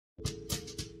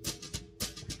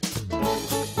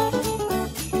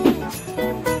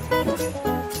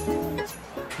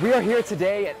We are here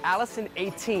today at Alison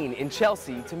 18 in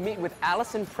Chelsea to meet with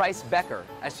Alison Price Becker,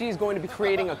 as she is going to be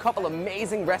creating a couple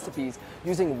amazing recipes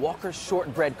using Walker's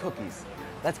shortbread cookies.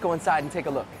 Let's go inside and take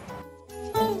a look.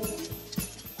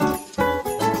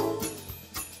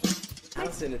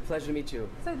 Alison, it's a pleasure to meet you.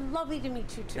 So lovely to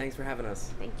meet you too. Thanks for having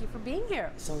us. Thank you for being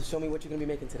here. So show me what you're going to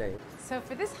be making today. So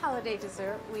for this holiday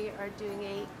dessert, we are doing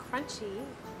a crunchy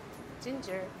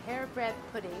ginger pear bread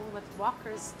pudding with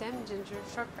Walker's stem ginger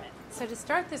shortbread. So to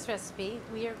start this recipe,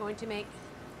 we are going to make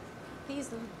these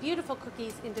beautiful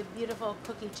cookies into beautiful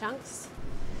cookie chunks.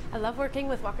 I love working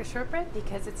with Walker's shortbread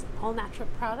because it's an all-natural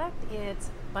product.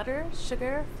 It's butter,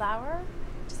 sugar, flour,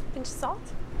 just a pinch of salt.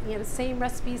 We have the same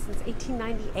recipe since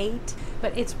 1898,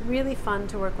 but it's really fun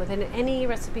to work with. And any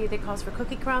recipe that calls for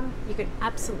cookie crumb, you can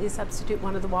absolutely substitute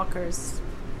one of the Walker's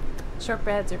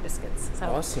shortbreads or biscuits. So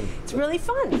awesome. It's really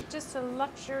fun. Just a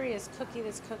luxurious cookie,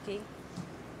 this cookie.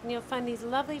 And you'll find these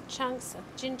lovely chunks of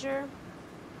ginger.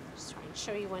 Just trying to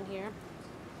show you one here.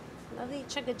 Lovely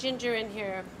chunk of ginger in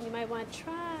here. You might want to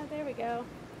try, there we go.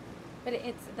 But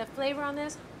it's the flavor on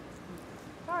this,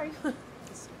 sorry.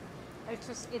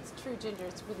 It's true ginger,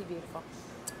 it's really beautiful.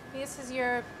 This is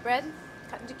your bread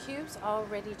cut into cubes, all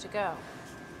ready to go.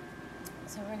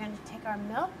 So we're going to take our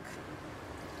milk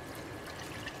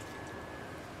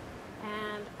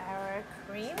and our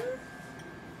cream.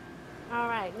 All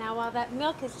right, now while that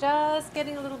milk is just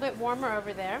getting a little bit warmer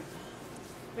over there,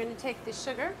 we're going to take the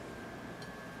sugar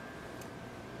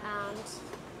and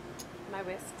my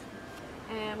whisk,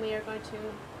 and we are going to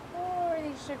pour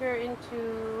the sugar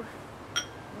into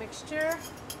mixture.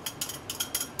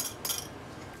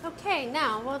 Okay,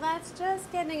 now while that's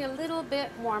just getting a little bit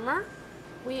warmer,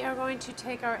 we are going to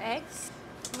take our eggs.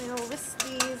 We'll whisk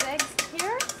these eggs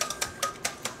here.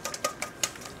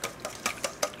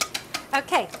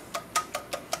 Okay,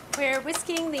 we're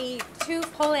whisking the 2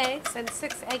 whole eggs and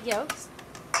 6 egg yolks,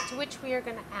 to which we are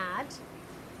going to add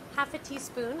half a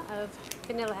teaspoon of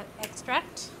vanilla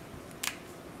extract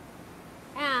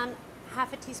and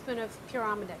half a teaspoon of pure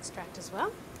almond extract as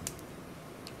well.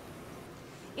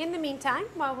 In the meantime,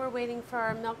 while we're waiting for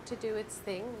our milk to do its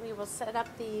thing, we will set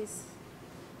up these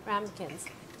ramekins.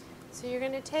 So you're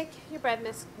going to take your bread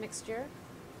mixture,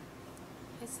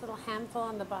 this little handful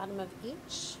on the bottom of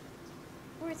each.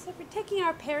 We're taking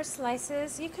our pear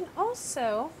slices. You can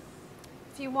also,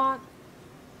 if you want,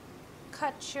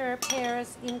 cut your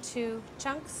pears into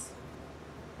chunks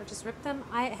or just rip them.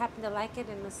 I happen to like it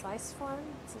in the slice form.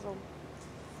 It's a little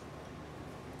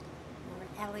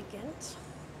more elegant.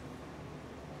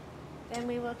 Then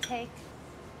we will take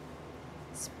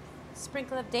a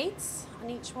sprinkle of dates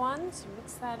on each one, so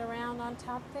mix that around on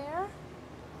top there.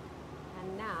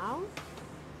 And now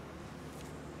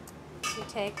we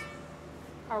take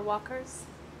our Walker's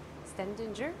stem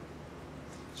ginger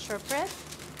shortbread.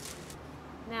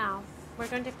 Now we're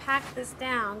going to pack this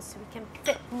down so we can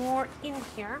fit more in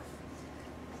here.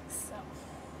 So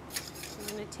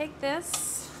I'm going to take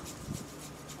this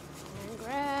and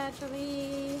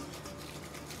gradually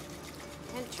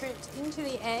enter it into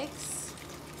the eggs.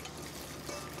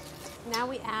 Now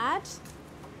we add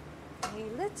a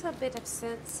little bit of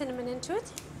cinnamon into it.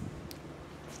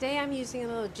 Today I'm using a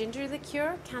little ginger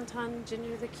liqueur, Canton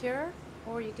ginger liqueur,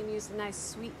 or you can use a nice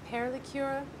sweet pear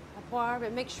liqueur, a boire,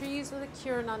 but make sure you use a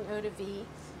liqueur, not an eau de vie.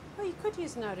 Well, you could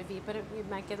use an eau de vie, but you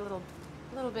might get a little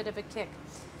bit of a kick.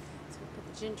 So we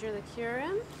put the ginger liqueur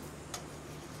in, and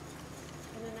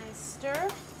a nice stir.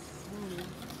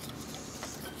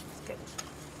 Good.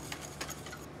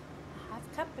 A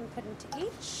half cup and put into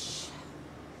each.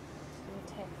 And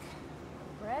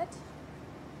take bread.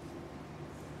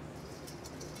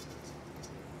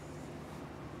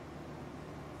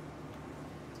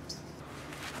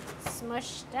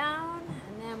 Smush down,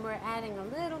 and then we're adding a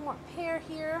little more pear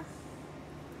here.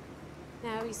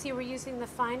 Now you see we're using the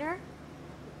finer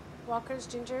Walker's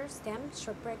ginger stem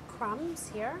shortbread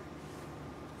crumbs here,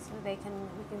 so we can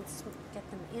get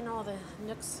them in all the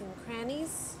nooks and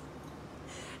crannies.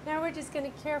 Now we're just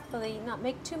going to carefully not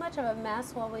make too much of a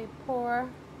mess while we pour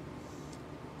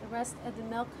the rest of the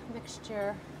milk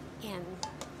mixture in.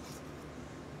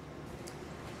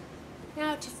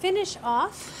 Now to finish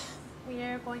off, we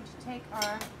are going to take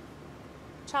our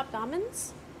chopped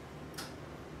almonds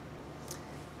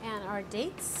and our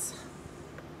dates.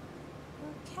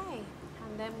 Okay,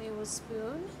 and then we will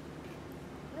spoon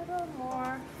a little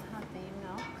more of the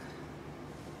milk,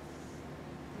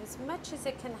 as much as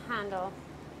it can handle.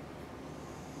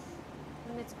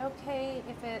 And it's okay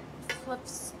if it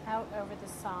flips out over the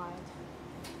side.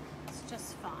 It's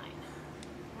just fine.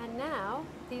 And now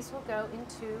these will go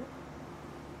into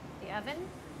the oven.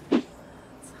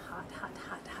 It's hot, hot,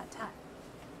 hot, hot, hot.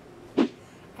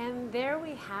 And there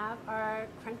we have our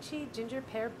crunchy ginger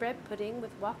pear bread pudding with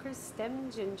Walker's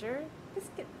stem ginger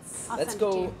biscuits. I'll Let's send it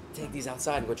to go you. take these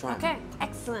outside and go try them. Okay,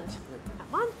 excellent.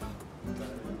 Come on.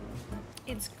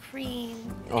 It's cream,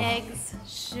 Oh. eggs,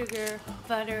 sugar,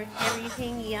 butter,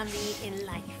 everything yummy in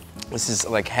life. This is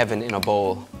like heaven in a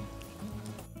bowl.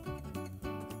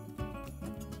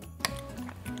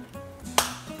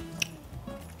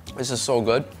 This is so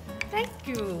good. Thank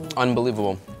you.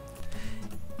 Unbelievable.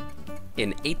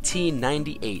 In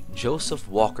 1898, Joseph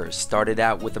Walker started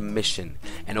out with a mission,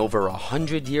 and over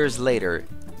 100 years later,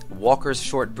 Walker's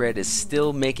shortbread is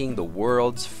still making the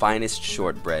world's finest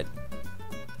shortbread.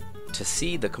 To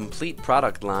see the complete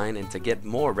product line and to get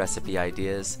more recipe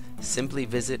ideas, simply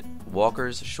visit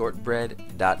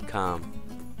walkersshortbread.com.